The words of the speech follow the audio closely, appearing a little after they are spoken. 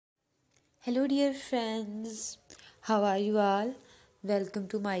Hello dear friends, how are you all? Welcome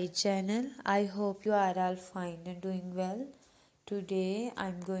to my channel. I hope you are all fine and doing well. Today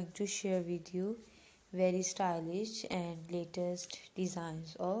I'm going to share with you very stylish and latest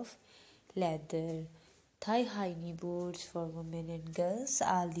designs of leather thigh high knee boots for women and girls.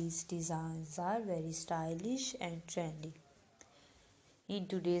 All these designs are very stylish and trendy. In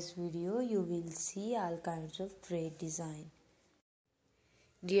today's video you will see all kinds of great design.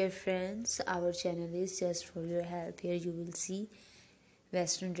 Dear friends, our channel is just for your help. Here you will see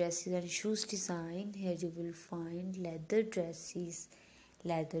western dresses and shoes design. Here you will find leather dresses,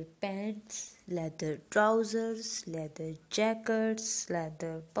 leather pants, leather trousers, leather jackets,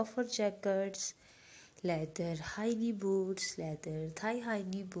 leather puffer jackets, leather high knee boots, leather thigh high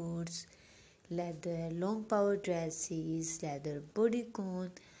knee boots, leather long power dresses, leather bodycon,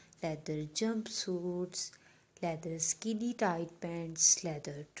 leather jumpsuits, leather skinny tight pants,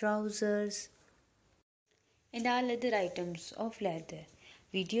 leather trousers, and all other items of leather.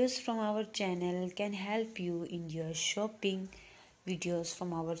 Videos from our channel can help you in your shopping. Videos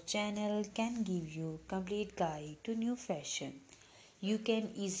from our channel can give you complete guide to new fashion. You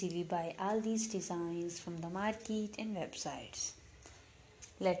can easily buy all these designs from the market and websites.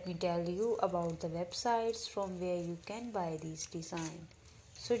 Let me tell you about the websites from where you can buy these designs.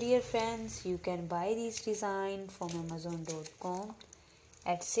 So dear friends, you can buy these designs from Amazon.com,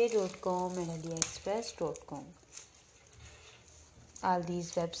 Etsy.com and AliExpress.com. All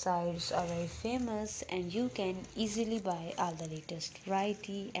these websites are very famous and you can easily buy all the latest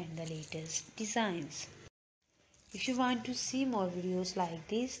variety and the latest designs. If you want to see more videos like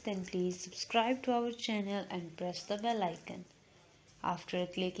this, then please subscribe to our channel and press the bell icon. After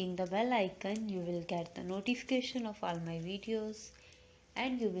clicking the bell icon, you will get the notification of all my videos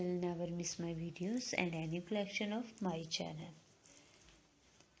and you will never miss my videos and any collection of my channel.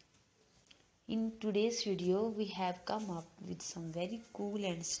 In today's video, we have come up with some very cool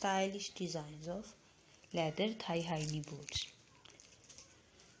and stylish designs of leather thigh high knee boots.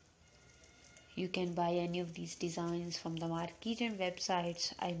 You can buy any of these designs from the market and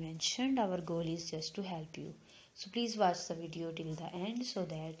websites I mentioned. Our goal is just to help you. So please watch the video till the end so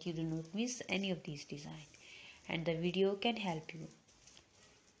that you do not miss any of these designs and the video can help you.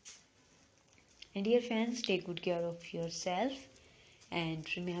 And dear friends, take good care of yourself and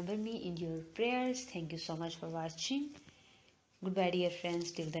remember me in your prayers. Thank you so much for watching. Goodbye dear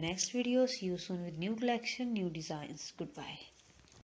friends, till the next video. See you soon with new collection, new designs. Goodbye.